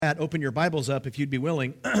Open your Bibles up, if you'd be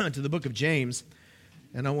willing, to the book of James.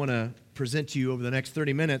 And I want to present to you over the next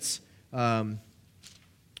 30 minutes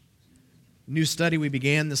new study we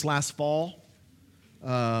began this last fall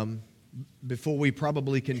before we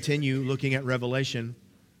probably continue looking at Revelation.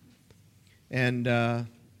 And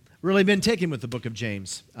really been taken with the book of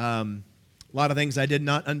James. A lot of things I did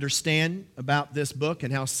not understand about this book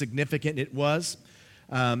and how significant it was.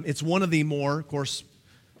 It's one of the more, of course,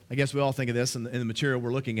 I guess we all think of this in the material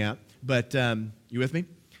we're looking at, but you with me?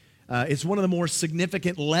 It's one of the more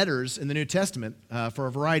significant letters in the New Testament for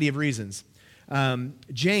a variety of reasons.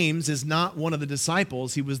 James is not one of the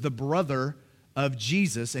disciples. He was the brother of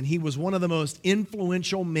Jesus, and he was one of the most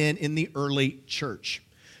influential men in the early church.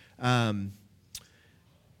 Being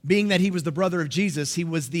that he was the brother of Jesus, he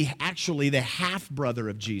was actually the half-brother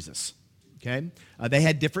of Jesus. Okay, they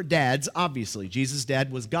had different dads, obviously. Jesus'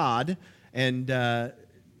 dad was God, and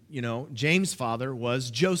James' father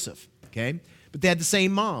was Joseph, okay? But they had the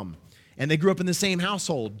same mom, and they grew up in the same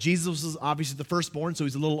household. Jesus was obviously the firstborn, so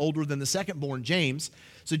he's a little older than the secondborn, James.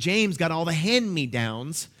 So James got all the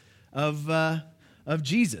hand-me-downs of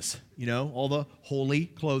Jesus, all the holy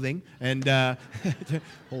clothing and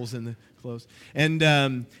holes in the clothes. And,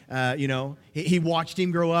 he watched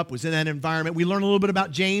him grow up, was in that environment. We learn a little bit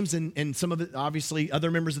about James and some of the, obviously,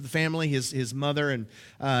 other members of the family, his mother, and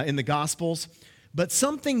in the Gospels. But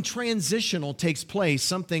something transitional takes place.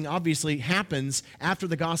 Something obviously happens after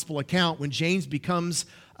the gospel account when James becomes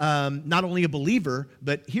not only a believer,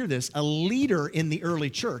 but hear this, a leader in the early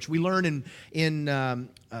church. We learn in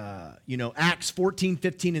Acts 14,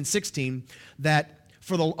 15, and 16 that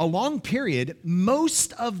for a long period,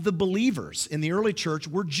 most of the believers in the early church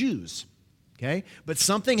were Jews. Okay? But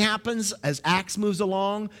something happens as Acts moves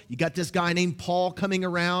along. You got this guy named Paul coming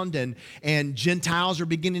around, and Gentiles are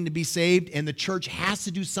beginning to be saved, and the church has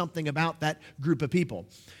to do something about that group of people.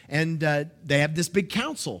 And they have this big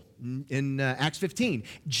council in Acts 15.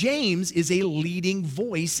 James is a leading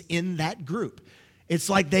voice in that group.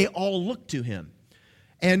 It's like they all look to him.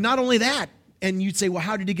 And not only that, and you'd say, well,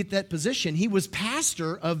 how did he get that position? He was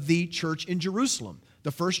pastor of the church in Jerusalem,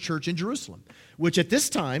 the first church in Jerusalem, which at this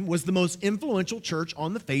time was the most influential church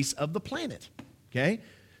on the face of the planet, okay?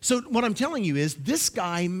 So what I'm telling you is this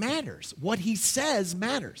guy matters. What he says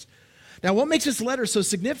matters. Now, what makes this letter so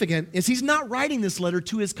significant is he's not writing this letter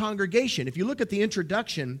to his congregation. If you look at the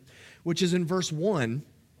introduction, which is in verse 1,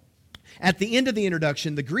 at the end of the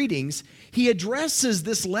introduction, the greetings, he addresses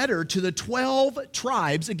this letter to the 12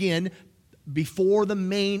 tribes, again, before the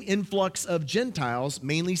main influx of Gentiles,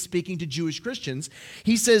 mainly speaking to Jewish Christians.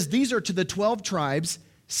 He says these are to the 12 tribes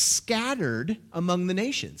scattered among the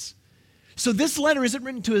nations. So this letter isn't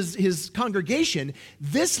written to his congregation.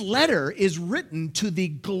 This letter is written to the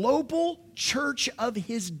global church of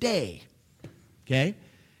his day. Okay?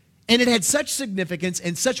 And it had such significance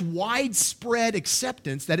and such widespread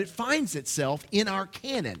acceptance that it finds itself in our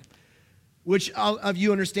canon. Which of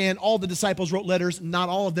you understand, all the disciples wrote letters. Not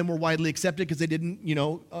all of them were widely accepted because they didn't,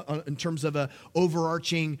 in terms of a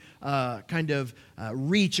overarching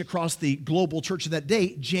reach across the global church of that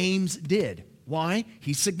day, James did. Why?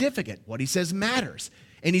 He's significant. What he says matters.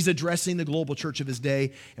 And he's addressing the global church of his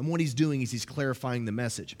day. And what he's doing is he's clarifying the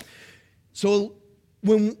message. So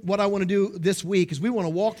what I want to do this week is we want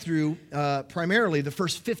to walk through primarily the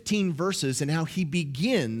first 15 verses and how he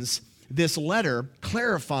begins this letter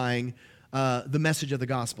clarifying the message of the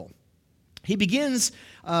gospel. He begins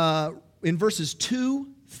in verses 2,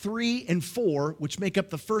 3, and 4, which make up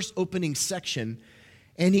the first opening section,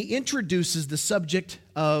 and he introduces the subject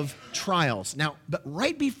of trials. Now, but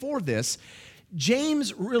right before this,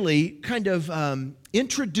 James really kind of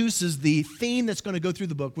introduces the theme that's going to go through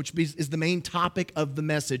the book, which is the main topic of the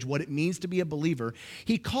message, what it means to be a believer.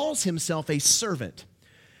 He calls himself a servant.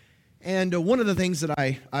 And one of the things that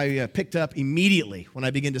I picked up immediately when I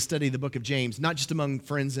began to study the book of James, not just among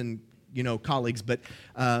friends and colleagues, but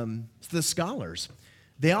the scholars,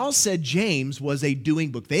 they all said James was a doing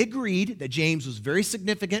book. They agreed that James was very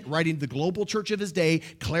significant, writing to the global church of his day,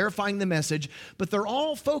 clarifying the message, but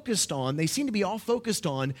they seem to be all focused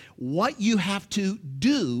on what you have to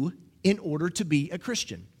do in order to be a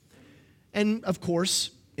Christian. And of course,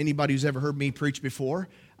 anybody who's ever heard me preach before,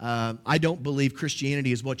 I don't believe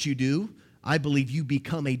Christianity is what you do. I believe you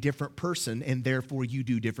become a different person and therefore you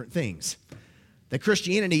do different things. That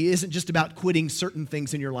Christianity isn't just about quitting certain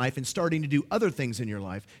things in your life and starting to do other things in your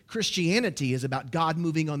life. Christianity is about God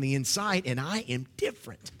moving on the inside, and I am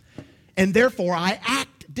different. And therefore I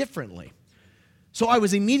act differently. So I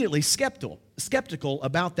was immediately skeptical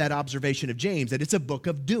about that observation of James, that it's a book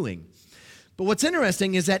of doing. But what's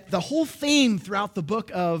interesting is that the whole theme throughout the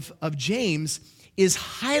book of James is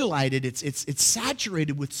highlighted, it's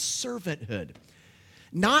saturated with servanthood.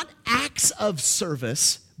 Not acts of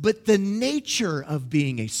service, but the nature of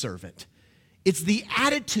being a servant. It's the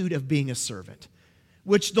attitude of being a servant,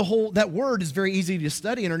 which that word is very easy to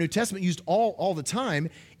study in our New Testament, used all the time.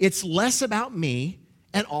 It's less about me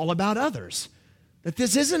and all about others. That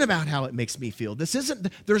this isn't about how it makes me feel.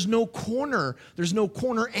 There's no corner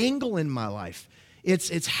angle in my life.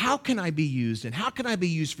 It's how can I be used, and how can I be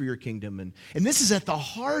used for your kingdom? And this is at the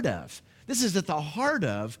heart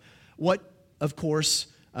of what, of course,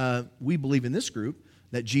 we believe in this group,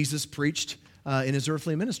 that Jesus preached in his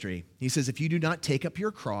earthly ministry. He says, if you do not take up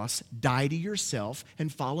your cross, die to yourself,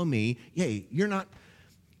 and follow me, you're not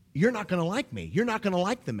going to like me. You're not going to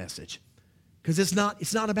like the message, because it's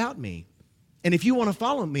not about me. And if you want to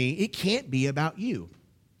follow me, it can't be about you.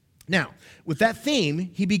 Now, with that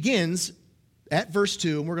theme, he begins at verse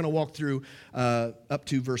 2, and we're going to walk through up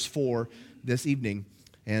to verse 4 this evening.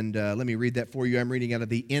 And let me read that for you. I'm reading out of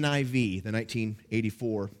the NIV, the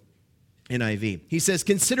 1984 NIV. He says,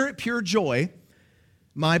 consider it pure joy,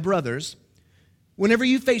 my brothers, whenever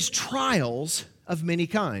you face trials of many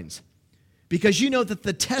kinds, because you know that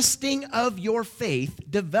the testing of your faith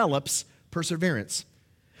develops perseverance.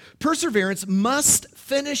 Perseverance must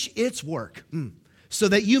finish its work so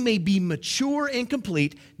that you may be mature and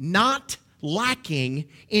complete, not lacking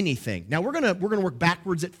anything. Now we're gonna work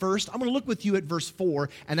backwards at first. I'm gonna look with you at verse 4,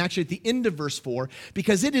 and actually at the end of verse 4,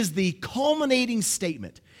 because it is the culminating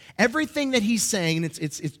statement. Everything that he's saying,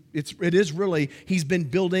 it is really, he's been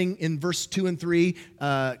building in verse 2 and 3,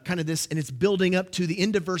 kind of this, and it's building up to the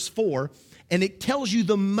end of verse 4, and it tells you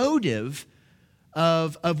the motive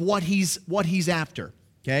of what he's after.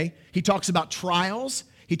 Okay? He talks about trials,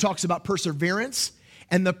 he talks about perseverance,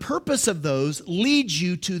 and the purpose of those leads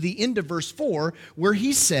you to the end of verse 4, where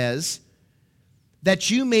he says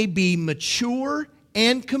that you may be mature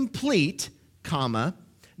and complete, comma,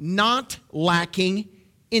 not lacking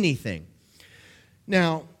anything.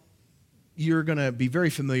 Now, you're going to be very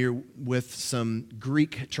familiar with some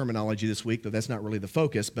Greek terminology this week, though that's not really the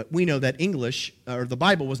focus. But we know that English, or the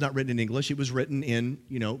Bible, was not written in English. It was written in,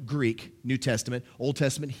 Greek, New Testament, Old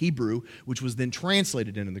Testament, Hebrew, which was then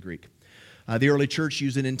translated into the Greek. The early church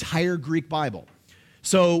used an entire Greek Bible.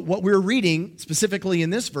 So what we're reading specifically in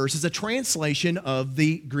this verse is a translation of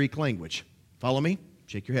the Greek language. Follow me?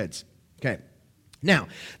 Shake your heads. Okay. Now,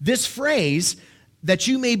 this phrase, that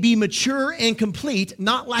you may be mature and complete,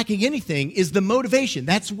 not lacking anything, is the motivation.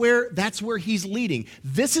 That's where he's leading.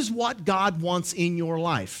 This is what God wants in your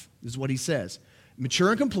life, is what he says. Mature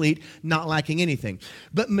and complete, not lacking anything.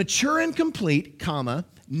 But mature and complete, comma,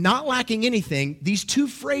 not lacking anything, these two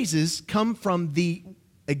phrases come from the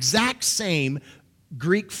exact same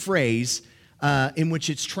Greek phrase in which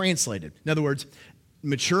it's translated. In other words,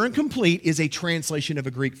 mature and complete is a translation of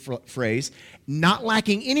a Greek phrase. Not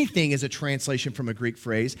lacking anything is a translation from a Greek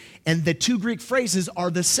phrase. And the two Greek phrases are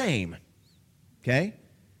the same. Okay?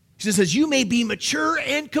 He says, you may be mature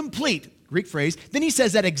and complete. Greek phrase. Then he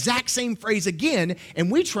says that exact same phrase again, and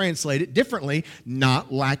we translate it differently,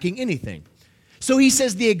 not lacking anything. So he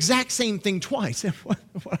says the exact same thing twice. And what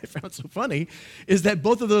I found so funny is that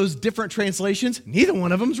both of those different translations, neither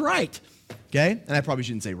one of them's right. Okay? And I probably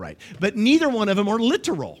shouldn't say right. But neither one of them are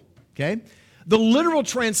literal. Okay? The literal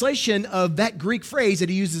translation of that Greek phrase that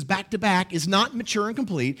he uses back to back is not mature and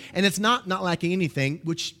complete, and it's not lacking anything,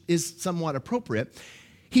 which is somewhat appropriate.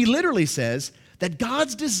 He literally says that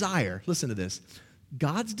God's desire, listen to this,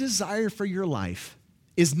 God's desire for your life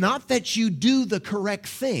is not that you do the correct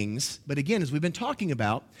things, but again, as we've been talking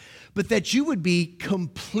about, but that you would be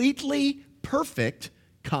completely perfect,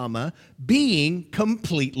 comma, being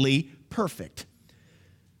completely perfect.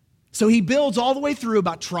 So he builds all the way through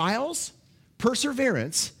about trials,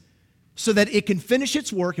 perseverance, so that it can finish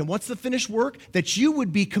its work. And what's the finished work? That you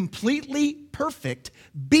would be completely perfect,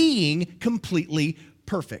 being completely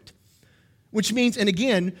perfect. Which means, and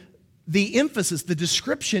again, the emphasis, the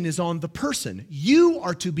description is on the person. You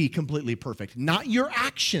are to be completely perfect, not your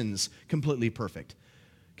actions completely perfect.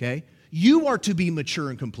 Okay? You are to be mature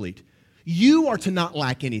and complete. You are to not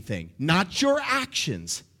lack anything, not your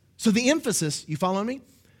actions. So the emphasis, you follow me?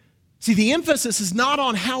 See, the emphasis is not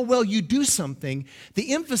on how well you do something.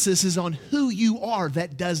 The emphasis is on who you are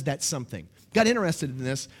that does that something. Got interested in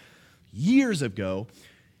this years ago.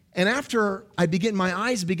 And after my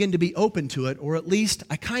eyes begin to be open to it, or at least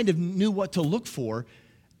I kind of knew what to look for,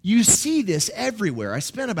 you see this everywhere. I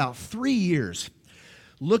spent about 3 years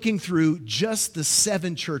looking through just the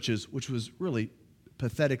 7 churches, which was really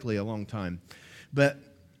pathetically a long time. But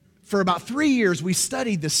for about 3 years, we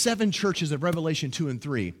studied the 7 churches of Revelation 2 and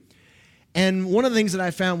 3. And one of the things that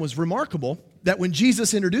I found was remarkable that when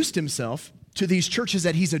Jesus introduced himself to these churches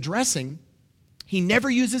that he's addressing, he never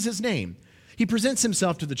uses his name. He presents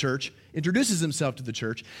himself to the church, introduces himself to the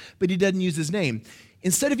church, but he doesn't use his name.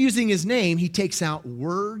 Instead of using his name, he takes out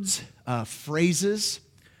words, phrases,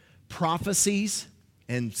 prophecies,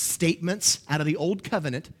 and statements out of the Old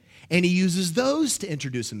Covenant, and he uses those to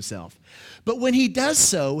introduce himself. But when he does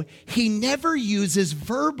so, he never uses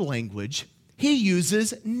verb language. He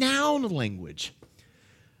uses noun language.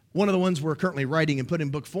 One of the ones we're currently writing and put in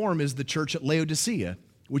book form is the church at Laodicea,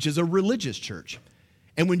 which is a religious church.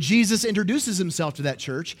 And when Jesus introduces himself to that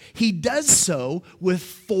church, he does so with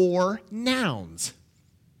 4 nouns.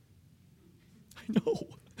 I know.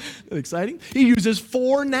 Isn't that exciting? He uses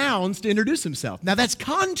 4 nouns to introduce himself. Now that's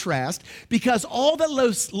contrast because all that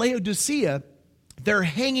Laodicea they're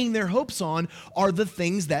hanging their hopes on are the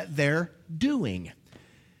things that they're doing.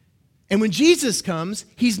 And when Jesus comes,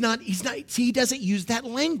 he doesn't use that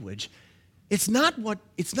language. It's not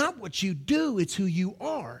what you do, it's who you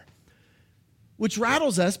are. Which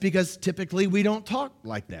rattles us because typically we don't talk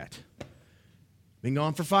like that. Been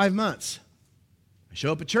gone for 5 months. I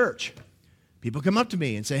show up at church. People come up to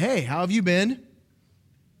me and say, "Hey, how have you been?"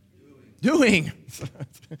 Doing.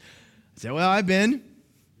 I say, "Well, I've been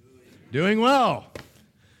doing well."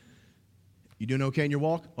 You doing okay in your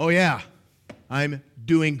walk? "Oh, yeah. I'm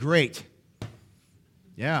doing great."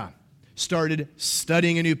 Yeah. Started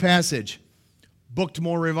studying a new passage. Booked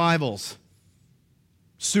more revivals.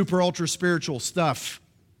 Super ultra spiritual stuff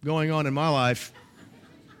going on in my life.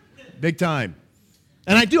 Big time.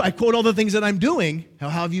 And I quote all the things that I'm doing. How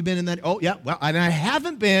have you been in that? "Oh, yeah, well, and I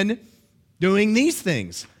haven't been doing these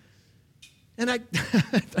things." And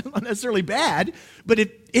that's not necessarily bad, but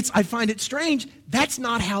I find it strange. That's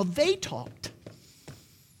not how they talked.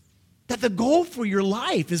 That the goal for your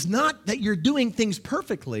life is not that you're doing things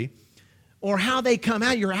perfectly or how they come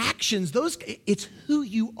out, your actions, it's who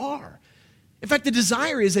you are. In fact, the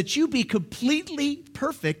desire is that you be completely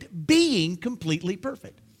perfect, being completely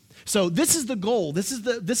perfect. So this is the goal. This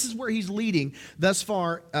is where he's leading thus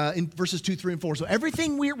far in verses 2, 3, and 4. So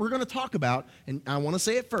everything we're going to talk about, and I want to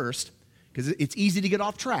say it first because it's easy to get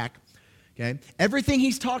off track. Okay, everything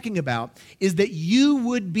he's talking about is that you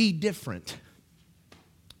would be different.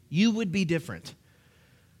 You would be different.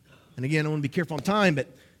 And again, I want to be careful on time,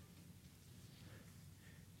 but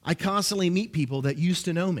I constantly meet people that used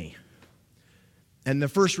to know me. And the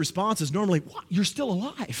first response is normally, "What? You're still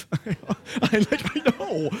alive?" I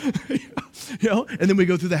know. And then we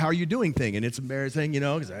go through the "how are you doing" thing, and it's embarrassing,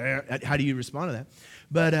 because how do you respond to that?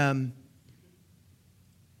 But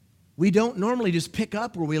we don't normally just pick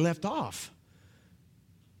up where we left off.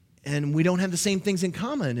 And we don't have the same things in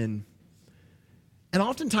common. And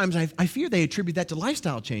oftentimes I fear they attribute that to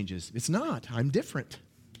lifestyle changes. It's not. I'm different.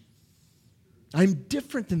 I'm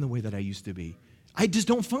different than the way that I used to be. I just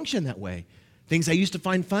don't function that way. Things I used to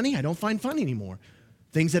find funny, I don't find funny anymore.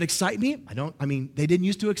 Things that excite me, they didn't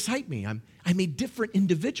used to excite me. I'm a different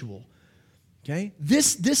individual. Okay?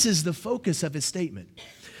 This is the focus of his statement.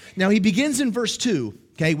 Now he begins in verse 2,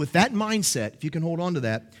 okay, with that mindset, if you can hold on to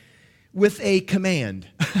that, with a command.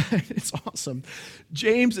 It's awesome.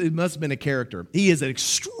 James, it must have been a character. He is an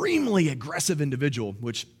extremely aggressive individual,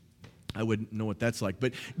 which I wouldn't know what that's like.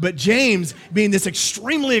 But James, being this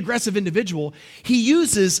extremely aggressive individual, he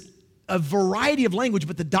uses a variety of language,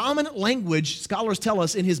 but the dominant language, scholars tell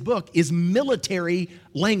us in his book, is military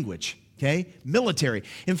language, okay? Military.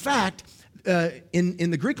 In fact, in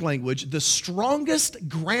the Greek language, the strongest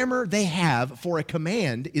grammar they have for a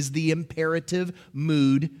command is the imperative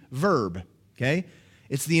mood verb, okay?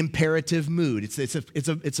 It's the imperative mood.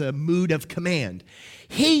 It's a mood of command.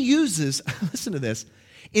 He uses, listen to this,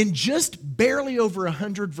 in just barely over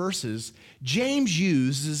 100 verses, James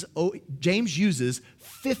uses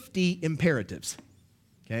 50 imperatives.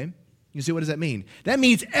 Okay? You see, what does that mean? That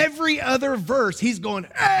means every other verse, he's going,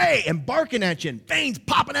 "Hey!" and barking at you, and veins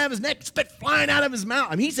popping out of his neck, spit flying out of his mouth.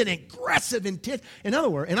 I mean, he's an aggressive, intense. In other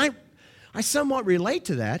words, and I somewhat relate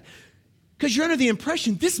to that because you're under the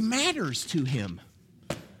impression this matters to him.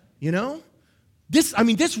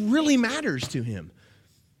 This really matters to him.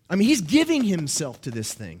 He's giving himself to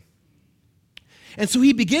this thing. And so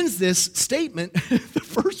he begins this statement. The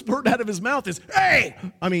first word out of his mouth is, "Hey!"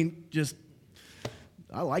 I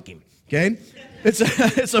like him, okay? It's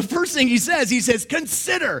the first thing he says. He says,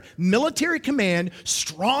 consider military command,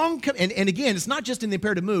 strong, and again, it's not just in the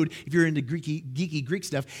imperative mood. If you're into geeky Greek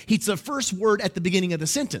stuff, it's the first word at the beginning of the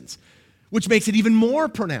sentence, which makes it even more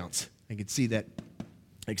pronounced. I can see that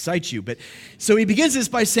excites you. But so he begins this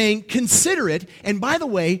by saying, consider it, and by the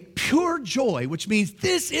way, pure joy, which means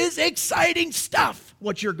this is exciting stuff,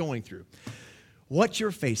 what you're going through, what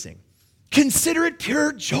you're facing. Consider it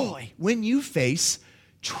pure joy when you face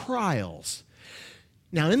trials.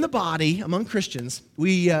 Now, in the body, among Christians,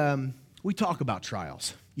 we talk about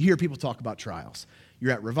trials. You hear people talk about trials.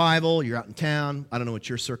 You're at revival, you're out in town. I don't know what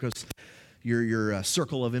your circus, your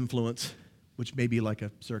circle of influence, which may be like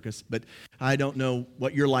a circus, but I don't know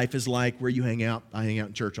what your life is like, where you hang out. I hang out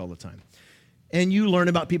in church all the time. And you learn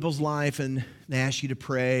about people's life, and they ask you to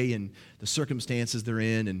pray and the circumstances they're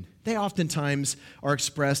in, and they oftentimes are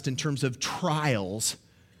expressed in terms of trials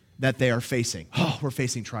that they are facing. Oh, we're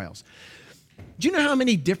facing trials. Do you know how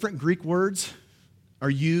many different Greek words are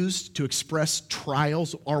used to express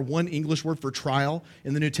trials, or one English word for trial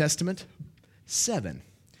in the New Testament? 7.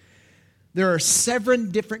 There are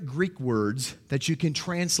 7 different Greek words that you can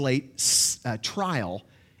translate trial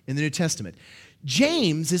in the New Testament.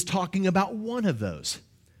 James is talking about one of those,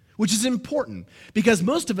 which is important because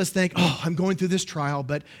most of us think, oh, I'm going through this trial,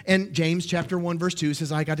 and James chapter 1, verse 2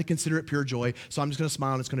 says, I got to consider it pure joy, so I'm just going to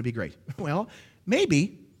smile and it's going to be great. Well,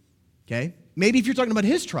 maybe, okay? Maybe if you're talking about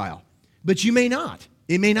his trial, but you may not.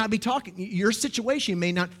 It may not be talking, your situation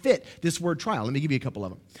may not fit this word trial. Let me give you a couple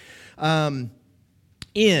of them.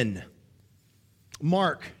 In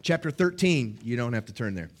Mark chapter 13, you don't have to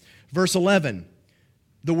turn there. Verse 11,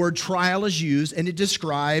 the word trial is used, and it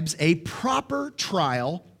describes a proper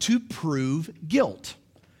trial to prove guilt.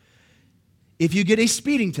 If you get a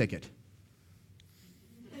speeding ticket,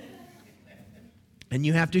 and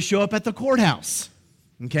you have to show up at the courthouse,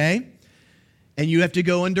 okay? And you have to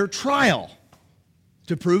go under trial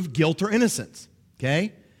to prove guilt or innocence,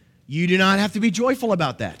 okay? You do not have to be joyful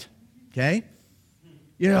about that, okay?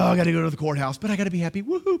 I got to go to the courthouse, but I got to be happy.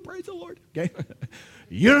 Woohoo, praise the Lord, okay?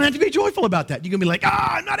 You don't have to be joyful about that. You can be like,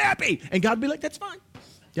 I'm not happy. And God will be like, that's fine,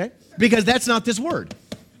 okay? Because that's not this word.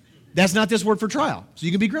 That's not this word for trial. So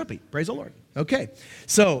you can be grumpy, praise the Lord. Okay,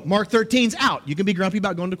 so Mark 13's out. You can be grumpy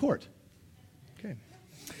about going to court. Okay.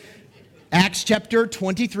 Acts chapter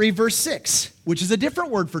 23, verse 6, which is a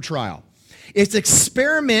different word for trial. It's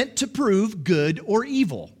experiment to prove good or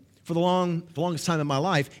evil. For the longest time in my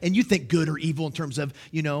life, and you think good or evil in terms of,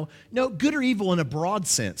 no, good or evil in a broad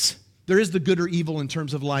sense. There is the good or evil in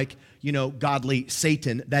terms of like, godly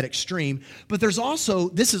Satan, that extreme. But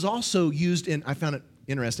this is also used in, I found it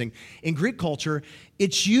interesting, in Greek culture,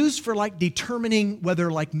 it's used for like determining whether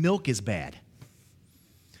like milk is bad.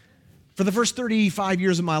 For the first 35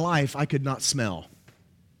 years of my life, I could not smell.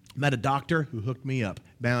 I met a doctor who hooked me up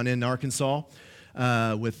down in Arkansas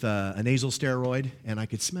with a nasal steroid, and I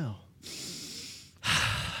could smell. It's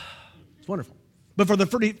wonderful. But for the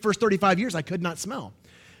first 35 years, I could not smell,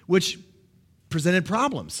 which presented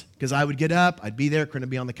problems because I would get up, I'd be there, couldn't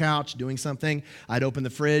be on the couch doing something. I'd open the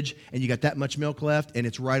fridge, and you got that much milk left, and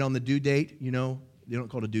it's right on the due date. They don't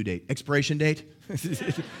call it a due date, expiration date.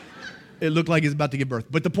 It looked like it's about to give birth.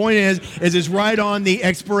 But the point is it's right on the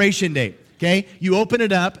expiration date. Okay, you open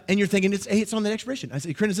it up, and you're thinking, it's on the expiration. I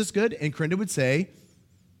say, Corinda, is this good? And Corinda would say,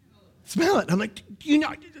 smell it. I'm like,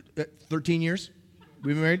 13 years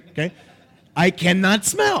we've been married, okay? I cannot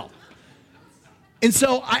smell. And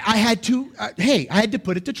so I had to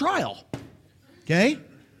put it to trial, okay?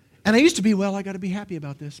 And I used to be, I got to be happy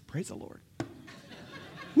about this. Praise the Lord.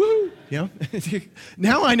 Woo!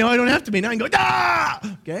 Now I know I don't have to be. Now I can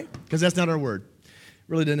go, okay? Because that's not our word.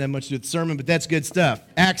 Really doesn't have much to do with the sermon, but that's good stuff.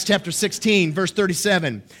 Acts chapter 16, verse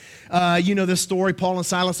 37. You know this story, Paul and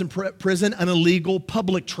Silas in prison, an illegal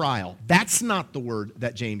public trial. That's not the word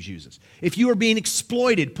that James uses. If you are being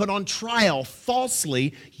exploited, put on trial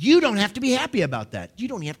falsely, you don't have to be happy about that. You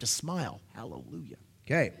don't have to smile. Hallelujah.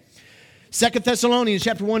 Okay. 2 Thessalonians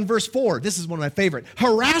chapter 1, verse 4. This is one of my favorite.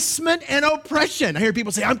 Harassment and oppression. I hear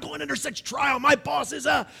people say, I'm going under such trial. My boss is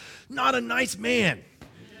not a nice man.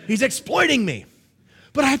 He's exploiting me.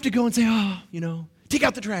 But I have to go and say, take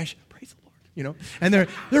out the trash. Praise the Lord, And they're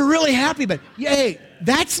really happy, but yay,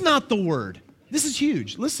 that's not the word. This is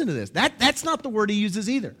huge. Listen to this. That's not the word he uses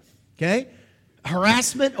either, okay?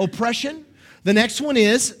 Harassment, oppression. The next one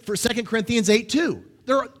is for 2 Corinthians 8:2.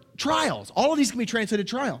 There are trials. All of these can be translated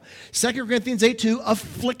trial. 2 Corinthians 8:2,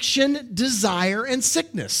 affliction, desire, and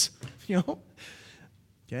sickness.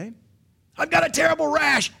 Okay? I've got a terrible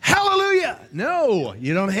rash. Hallelujah. No,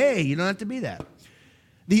 you don't have to be that.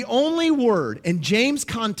 The only word, and James'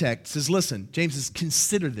 context is, listen, James says,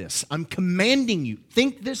 consider this. I'm commanding you.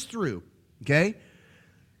 Think this through, okay?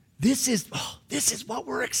 This is what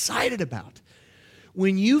we're excited about.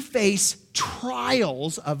 When you face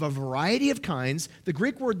trials of a variety of kinds, the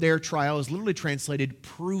Greek word there, trial, is literally translated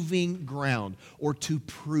proving ground or to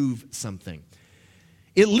prove something.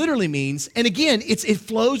 It literally means, and again, it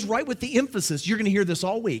flows right with the emphasis. You're going to hear this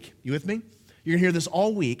all week. You with me? You're going to hear this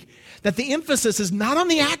all week, that the emphasis is not on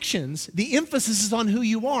the actions, the emphasis is on who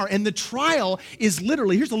you are. And the trial is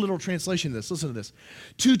literally, here's a literal translation of this, listen to this,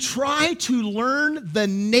 to try to learn the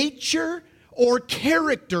nature or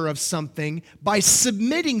character of something by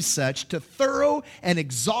submitting such to thorough and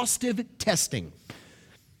exhaustive testing.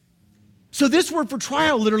 So this word for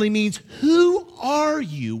trial literally means, who are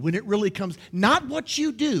you when it really comes, not what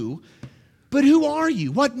you do, but who are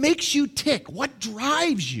you? What makes you tick? What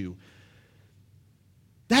drives you?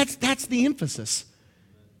 That's the emphasis.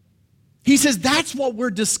 He says that's what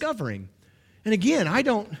we're discovering. And again, I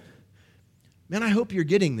hope you're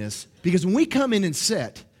getting this, because when we come in and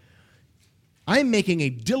sit, I'm making a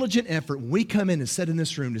diligent effort when we come in and sit in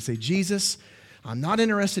this room to say, Jesus, I'm not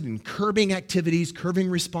interested in curbing activities, curbing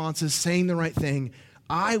responses, saying the right thing.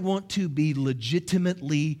 I want to be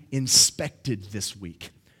legitimately inspected this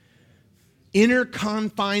week. Inner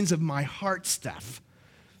confines of my heart stuff.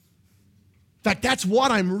 In fact, that's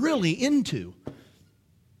what I'm really into.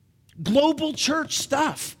 Global church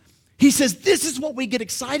stuff. He says, this is what we get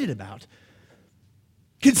excited about.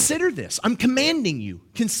 Consider this. I'm commanding you.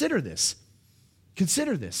 Consider this.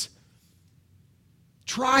 Consider this.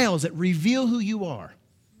 Trials that reveal who you are.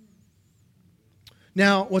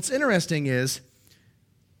 Now, what's interesting is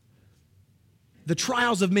the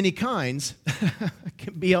trials of many kinds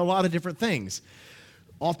can be a lot of different things.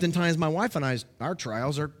 Oftentimes, my wife and our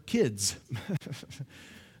trials are kids.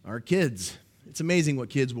 Our kids. It's amazing what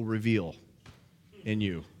kids will reveal in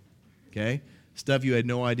you, okay? Stuff you had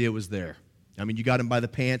no idea was there. I mean, you got them by the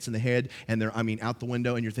pants and the head, and they're, out the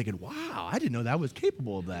window, and you're thinking, wow, I didn't know that was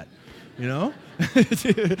capable of that, you know?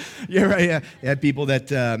 Yeah, right, yeah. You had people that,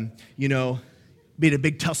 be in a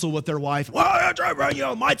big tussle with their wife. Well,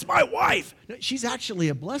 it's my wife. No, she's actually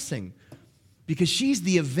a blessing, because she's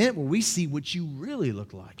the event where we see what you really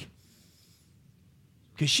look like.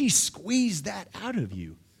 Because she squeezed that out of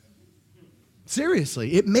you.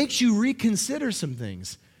 Seriously, it makes you reconsider some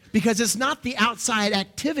things. Because it's not the outside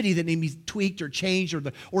activity that needs to be tweaked or changed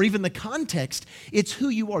or even the context. It's who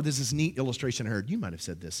you are. There's this neat illustration I heard. You might have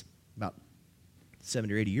said this about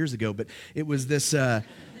 70 or 80 years ago, but it was this, no,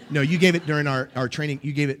 you gave it during our training.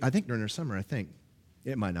 You gave it, I think, during our summer, I think.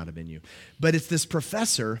 It might not have been you. But it's this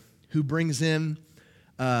professor who brings in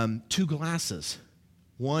 2 glasses.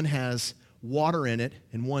 One has water in it,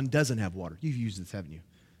 and one doesn't have water. You've used this, haven't you?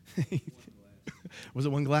 Was it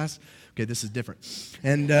 1 glass? Okay, this is different.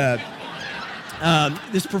 And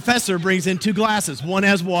this professor brings in 2 glasses. One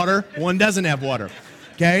has water, one doesn't have water.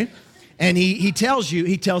 Okay? And he tells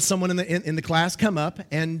someone in the class, come up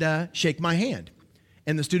and shake my hand.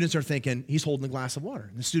 And the students are thinking, he's holding a glass of water.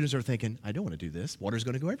 And the students are thinking, I don't want to do this. Water's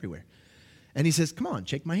going to go everywhere. And he says, come on,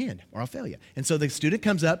 shake my hand, or I'll fail you. And so the student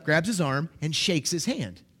comes up, grabs his arm, and shakes his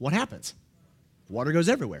hand. What happens? Water goes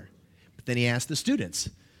everywhere. But then he asks the students,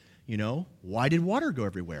 why did water go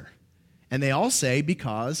everywhere? And they all say,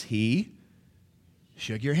 because he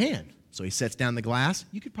shook your hand. So he sets down the glass.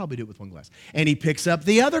 You could probably do it with 1 glass. And he picks up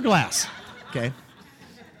the other glass. Okay?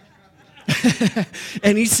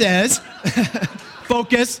 And he says,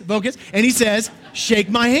 focus. And he says, shake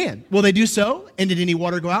my hand. Will they do so? And did any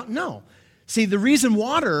water go out? No. See, the reason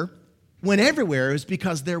water went everywhere is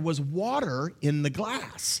because there was water in the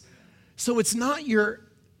glass. So it's not your,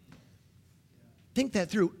 think that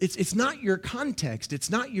through. It's not your context. It's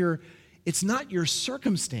not your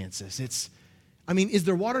circumstances. Is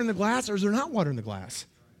there water in the glass or is there not water in the glass?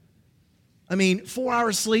 4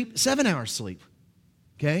 hours sleep, 7 hours sleep.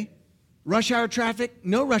 Okay? Rush hour traffic,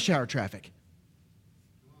 no rush hour traffic.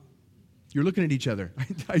 You're looking at each other.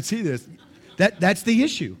 I see this. That's the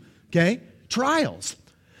issue. Okay? Trials.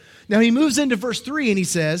 Now he moves into verse 3 and he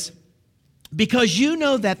says, because you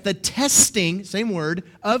know that the testing, same word,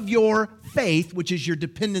 of your faith, which is your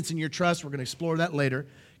dependence and your trust, we're going to explore that later,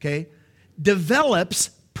 okay, develops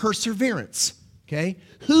perseverance, okay?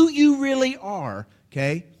 Who you really are,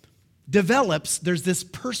 okay, develops, there's this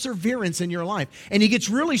perseverance in your life. And he gets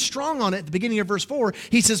really strong on it at the beginning of verse 4.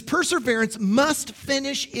 He says, perseverance must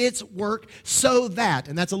finish its work so that,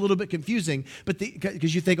 and that's a little bit confusing, but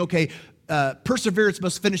because you think, okay, perseverance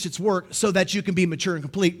must finish its work so that you can be mature and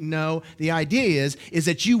complete. No, the idea is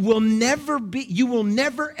that you will never,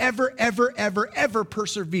 ever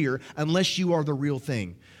persevere unless you are the real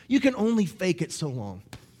thing. You can only fake it so long.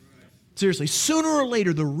 Seriously, sooner or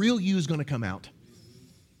later, the real you is going to come out.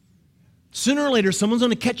 Sooner or later, someone's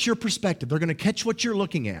going to catch your perspective. They're going to catch what you're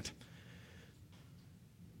looking at.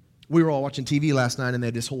 We were all watching TV last night, and they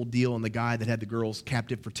had this whole deal on the guy that had the girls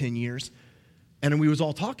captive for 10 years. And we was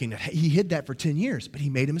all talking. He hid that for 10 years, but he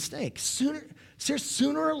made a mistake. Sooner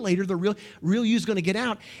or later, the real you is going to get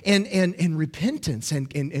out. And repentance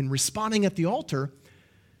and responding at the altar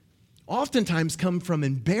oftentimes come from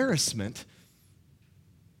embarrassment,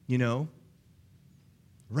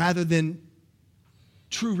 rather than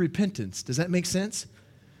true repentance. Does that make sense?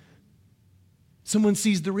 Someone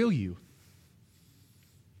sees the real you.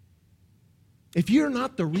 If you're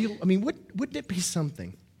not the real, wouldn't it be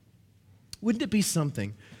something? Wouldn't it be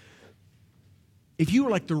something if you were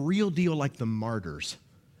like the real deal, like the martyrs?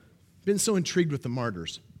 Been so intrigued with the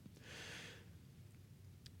martyrs.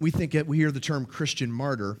 We hear the term Christian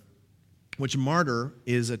martyr, which martyr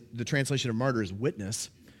is the translation of martyr is witness,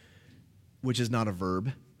 which is not a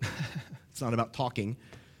verb. It's not about talking,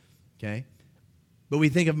 okay? But we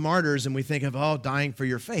think of martyrs and we think of, dying for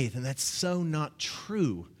your faith, and that's so not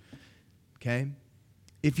true, okay?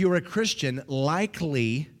 If you're a Christian,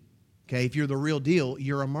 likely, okay, if you're the real deal,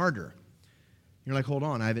 you're a martyr. You're like, hold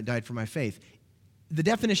on, I haven't died for my faith. The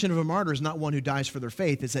definition of a martyr is not one who dies for their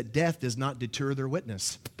faith. It's that death does not deter their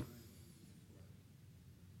witness.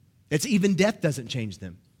 It's even death doesn't change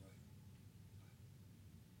them.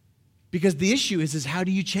 Because the issue is how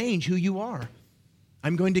do you change who you are?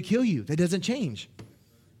 I'm going to kill you. That doesn't change.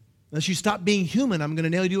 Unless you stop being human, I'm going to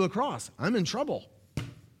nail you to a cross. I'm in trouble.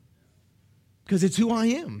 Because it's who I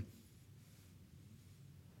am.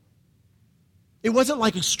 It wasn't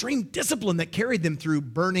like extreme discipline that carried them through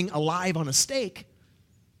burning alive on a stake.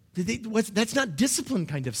 That's not discipline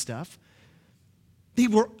kind of stuff. They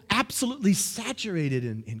were absolutely saturated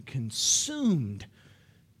and consumed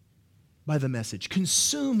by the message,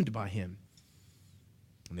 consumed by him.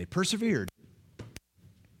 And they persevered.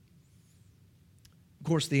 Of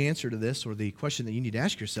course, the answer to this, or the question that you need to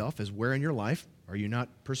ask yourself, is where in your life are you not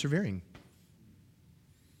persevering?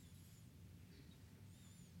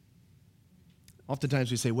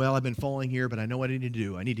 Oftentimes we say, well, I've been falling here, but I know what I need to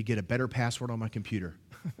do. I need to get a better password on my computer.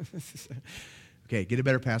 Okay, get a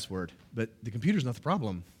better password. But the computer's not the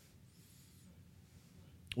problem.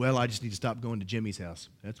 Well, I just need to stop going to Jimmy's house.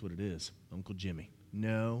 That's what it is, Uncle Jimmy.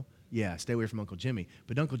 No, yeah, stay away from Uncle Jimmy.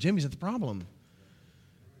 But Uncle Jimmy's not the problem.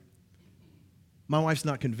 My wife's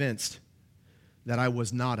not convinced that I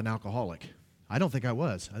was not an alcoholic. I don't think I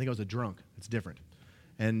was. I think I was a drunk. It's different.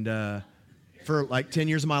 And for like 10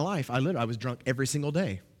 years of my life, I was drunk every single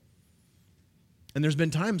day. And there's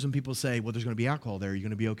been times when people say, well, there's going to be alcohol there. Are you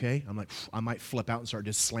going to be okay? I'm like, I might flip out and start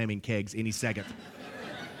just slamming kegs any second.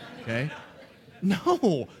 Okay?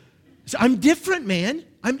 No. So I'm different, man.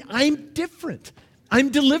 I'm different. I'm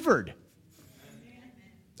delivered.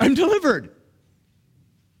 I'm delivered.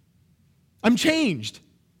 I'm changed.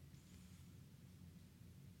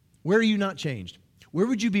 Where are you not changed? Where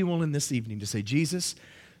would you be willing this evening to say, Jesus,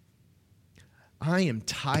 I am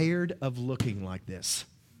tired of looking like this.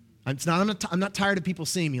 I'm not tired of people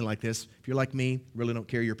seeing me like this. If you're like me, really don't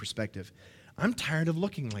care your perspective. I'm tired of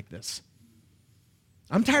looking like this.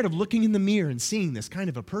 I'm tired of looking in the mirror and seeing this kind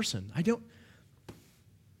of a person. I don't,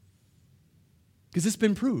 because it's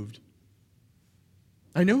been proved.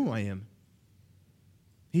 I know who I am.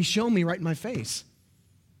 He's shown me right in my face.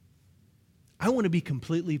 I want to be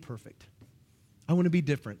completely perfect. I want to be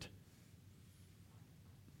different.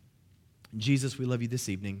 Jesus, we love you this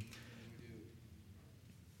evening.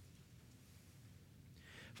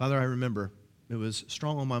 Father, I remember it was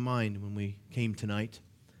strong on my mind when we came tonight.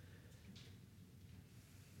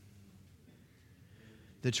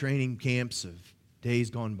 The training camps of days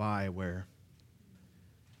gone by where,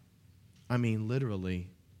 literally,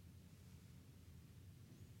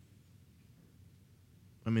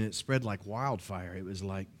 it spread like wildfire. It was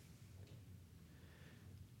like,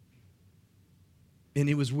 and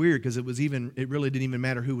it was weird because it really didn't even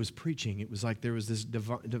matter who was preaching. It was like there was this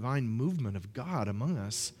divine movement of God among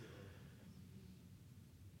us.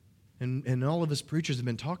 And all of us preachers have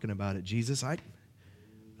been talking about it. Jesus,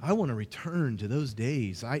 I want to return to those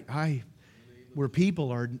days. Where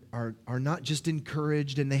people are not just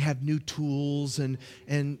encouraged and they have new tools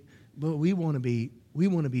but we want to be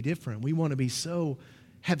different. We want to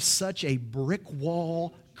have such a brick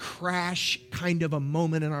wall crash kind of a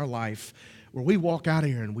moment in our life where we walk out of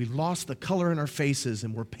here and we've lost the color in our faces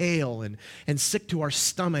and we're pale and sick to our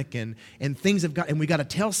stomach and things have got, and we got to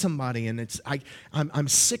tell somebody, and I'm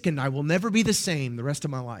sick and I will never be the same the rest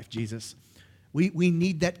of my life, Jesus. We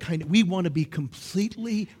need that we want to be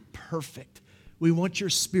completely perfect. We want your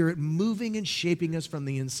Spirit moving and shaping us from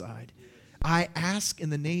the inside. I ask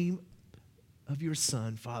in the name of your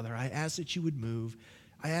Son, Father, I ask that you would move.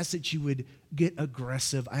 I ask that you would get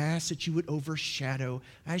aggressive. I ask that you would overshadow.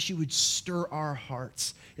 I ask you would stir our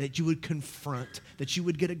hearts, that you would confront, that you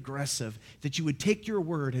would get aggressive, that you would take your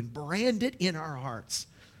word and brand it in our hearts.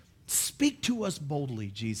 Speak to us boldly,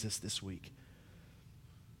 Jesus, this week.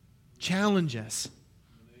 Challenge us.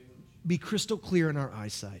 Be crystal clear in our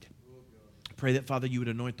eyesight. I pray that, Father, you would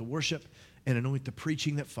anoint the worship and anoint the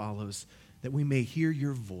preaching that follows, that we may hear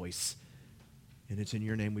your voice. And it's in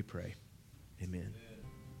your name we pray. Amen.